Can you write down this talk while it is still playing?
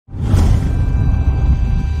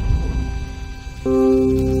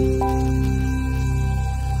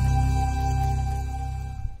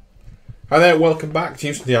Hi there, welcome back to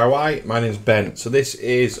Huson DIY. My name's Ben. So this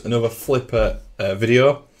is another flipper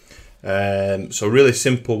video. So really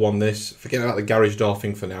simple one this. Forget about the garage door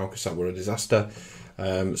thing for now because that were a disaster.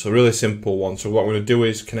 So really simple one. So what I'm going to do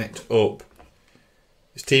is connect up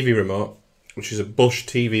this TV remote, which is a Bush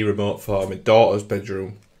TV remote for my daughter's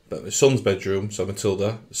bedroom, but my son's bedroom, so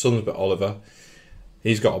Matilda, my son's but Oliver,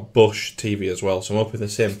 he's got a Bush TV as well. So I'm hoping the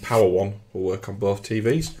same power one will work on both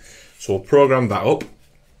TVs. So we'll program that up.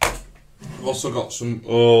 I've also got some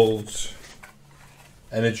old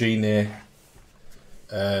Energenie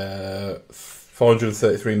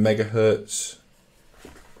 433 megahertz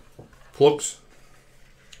plugs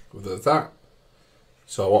with that.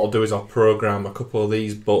 So what I'll do is I'll program a couple of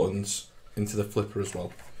these buttons into the flipper as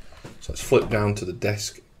well. So let's flip down to the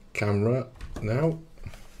desk camera now.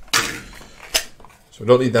 So we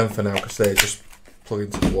don't need them for now because they just plug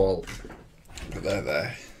into the wall. But they're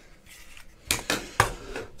there.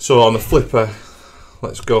 So on the flipper,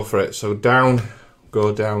 let's go for it. So down,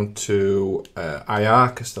 go down to IR,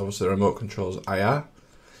 because obviously the remote controls IR.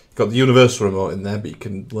 You've got the universal remote in there, but you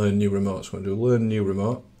can learn new remotes. So I'm going to do learn new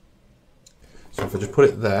remote. So if I just put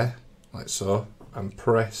it there, like so, and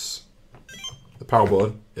press the power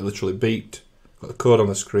button, it literally beeped. Got the code on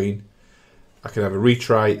the screen. I can have a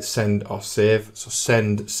retry, send or save. So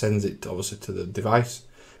send sends it obviously to the device,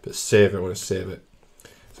 but save, I want to save it.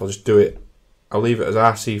 So I'll just do it. I'll leave it as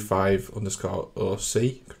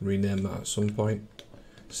RC5_OC. Can rename that at some point.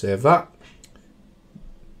 Save that.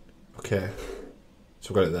 Okay.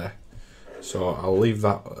 So I've got it there. So I'll leave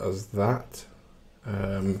that as that.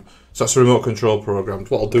 So that's the remote control program.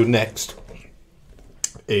 What I'll do next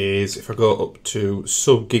is if I go up to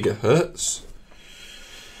sub-gigahertz,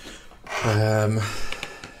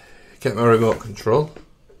 get my remote control.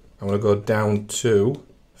 I'm going to go down to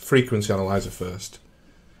frequency analyzer first.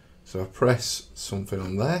 So I press something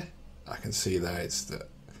on there, I can see there it's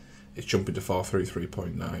jumping to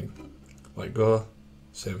 433.9. Let go,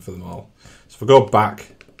 same for them all. So if I go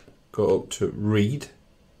back, go up to read,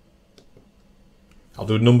 I'll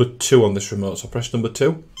do number 2 on this remote. So I press number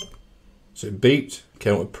 2, so it beeped,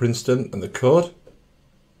 came up with Princeton and the code.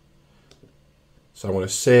 So I'm going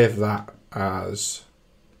to save that as,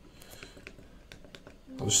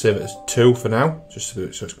 I'll just save it as 2 for now, just to do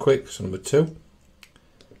it so it's quick. So number 2.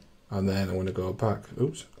 And then I'm going to go back,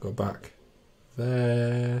 go back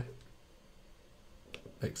there,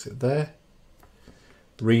 exit there,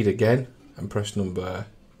 read again, and press number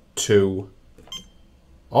 2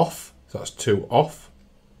 off. So that's 2 off.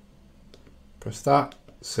 Press that,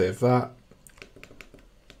 save that,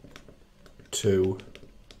 2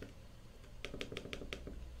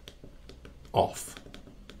 off.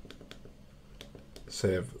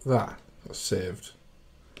 Save that, that's saved.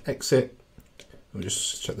 Exit. Let me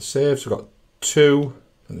just check the saves. So I've got 2,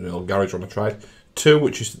 and the little garage one I tried. 2,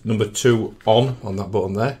 which is number 2 on that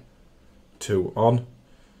button there. 2 on.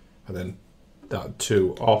 And then that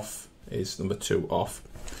 2 off is number 2 off.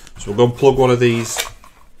 So we'll go and plug one of these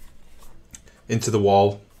into the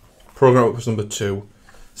wall. Program up as number 2.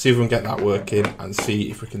 See if we can get that working and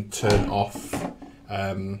see if we can turn on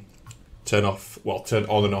and off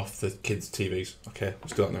the kids' TVs. Okay,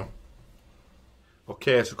 let's do that now.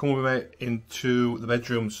 Okay, so come with me into the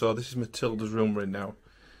bedroom. So this is Matilda's room right now.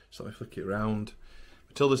 So let me flick it around.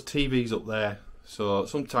 Matilda's TV's up there. So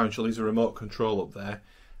sometimes she'll use a remote control up there,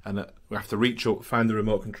 and we have to reach up, find the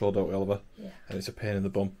remote control, don't we, Oliver? Yeah. And it's a pain in the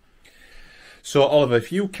bum. So Oliver, if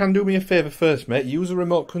you can do me a favour first, mate, use a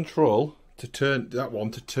remote control to turn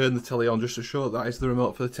the telly on, just to show that is the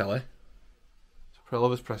remote for the telly. So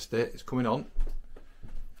Oliver's pressed it. It's coming on.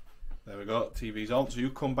 There we go, TV's on. So you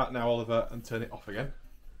come back now, Oliver, and turn it off again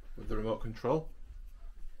with the remote control.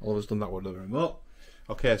 Oliver's done that with the remote.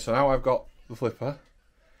 Okay, so now I've got the flipper.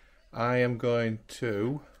 I am going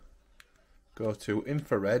to go to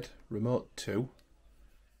infrared, remote 2.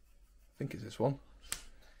 I think it's this one.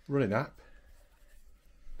 Running app.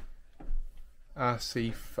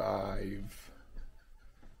 RC5.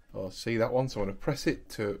 Oh, see that one? So I'm going to press it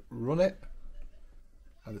to run it.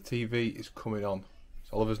 And the TV is coming on.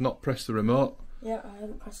 Oliver's not pressed the remote. Yeah, I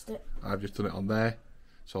haven't pressed it. I've just done it on there.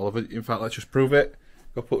 So Oliver, in fact, let's just prove it.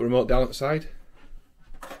 Go put the remote down at the side.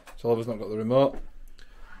 So Oliver's not got the remote.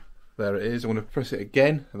 There it is. I'm going to press it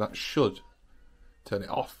again, and that should turn it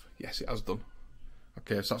off. Yes, it has done.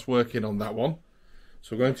 Okay, so that's working on that one.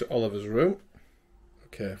 So we're going to Oliver's room.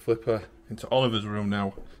 Okay, flipper into Oliver's room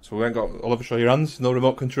now. So we ain't got Oliver, show your hands. No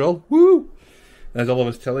remote control. Woo! There's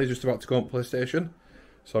Oliver's telly, just about to go on PlayStation.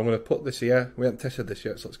 So I'm going to put this here. We haven't tested this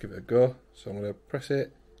yet, so let's give it a go. So I'm going to press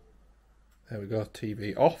it. There we go,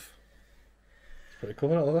 TV off. It's pretty cool,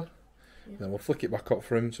 isn't it, Oliver? Yeah. Then we'll flick it back up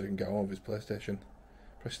for him so he can get on with his PlayStation.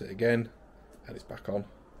 Press it again, and it's back on.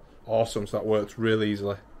 Awesome, so that works really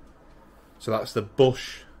easily. So that's the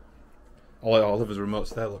Bush. All of his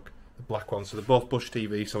remotes there, look. The black one. So they're both Bush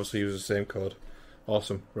TV, so obviously use the same code.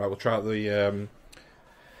 Awesome. Right, we'll try out the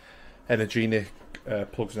Energenie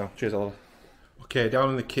plugs now. Cheers, Oliver. Okay, down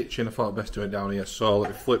in the kitchen, I thought I'd best do it down here. So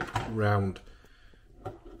let me flip round.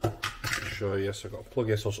 Show you. So I've got to plug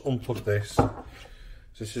it, so I'll unplug this. So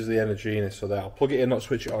this is the Energenie, so there. I'll plug it in, not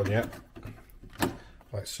switch it on yet.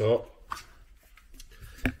 Like so.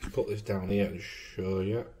 Put this down here and show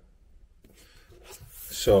you.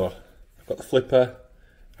 So I've got the flipper,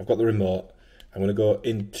 I've got the remote. I'm going to go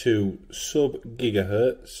into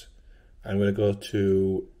sub-gigahertz. I'm going to go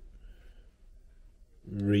to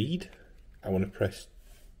read. I want to press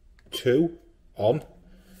 2 on.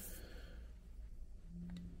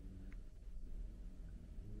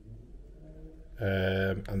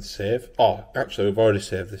 And save. Oh, actually, we've already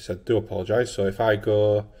saved this. I do apologise. So if I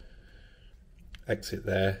go exit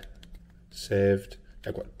there, saved,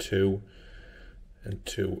 I've got 2 and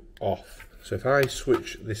 2 off. So if I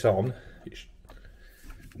switch this on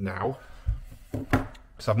now,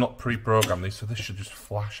 because I've not pre-programmed this, so this should just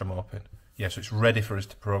flash, I'm hoping. Yeah, so it's ready for us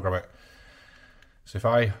to program it. So if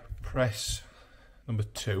I press number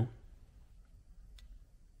 2,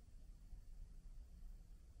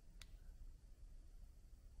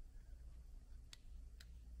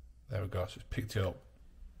 there we go, so it's picked it up.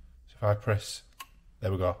 So if I press,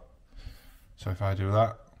 there we go. So if I do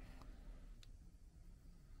that,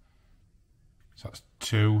 so that's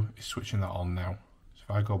 2, it's switching that on now. So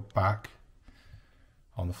if I go back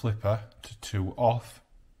on the flipper to 2 off,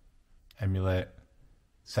 emulate,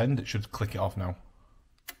 send, it should click it off now.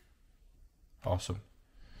 Awesome.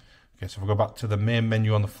 Okay, so if I go back to the main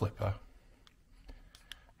menu on the flipper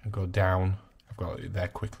and go down, I've got it there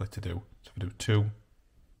quickly to do. So if I do 2,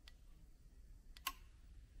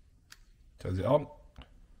 turns it on,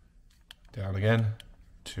 down again,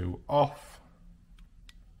 2 off,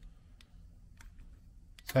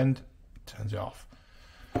 send, turns it off.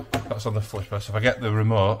 That's on the flipper. So if I get the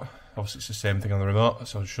remote, obviously it's the same thing on the remote,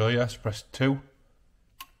 so I'll show you. So press 2,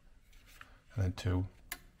 and then 2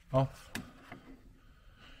 off.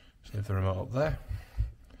 Just leave the remote up there.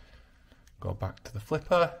 Go back to the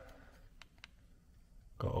flipper,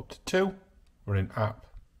 go up to 2, we're in app,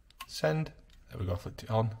 send, there we go, flicked it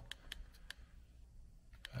on.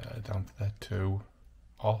 Down to there, 2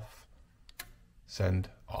 off, send,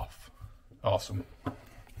 off. Awesome.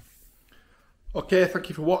 Okay, thank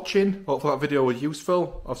you for watching. Hopefully that video was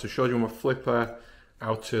useful. Also showed you on my flipper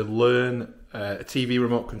how to learn a TV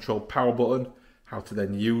remote control power button, how to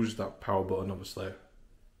then use that power button obviously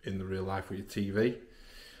in the real life with your TV.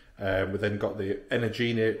 We then got the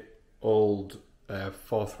Energenie old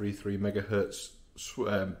 433 megahertz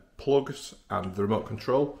plugs and the remote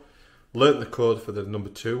control. Learnt the code for the number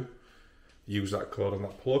 2. Use that code on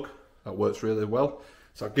that plug. That works really well.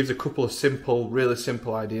 So it gives a couple of really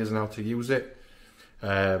simple ideas on how to use it.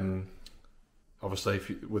 Obviously,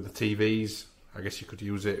 with the TVs, I guess you could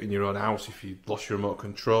use it in your own house if you lost your remote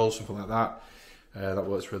control, something like that. That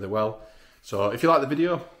works really well. So if you like the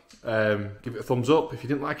video, give it a thumbs up. If you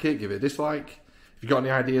didn't like it, give it a dislike. If you've got any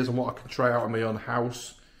ideas on what I can try out in my own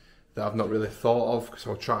house that I've not really thought of, because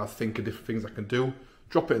I'll try to think of different things I can do,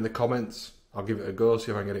 drop it in the comments. I'll give it a go,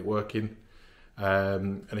 see if I can get it working.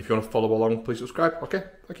 And if you want to follow along, please subscribe. Okay,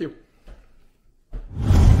 thank you.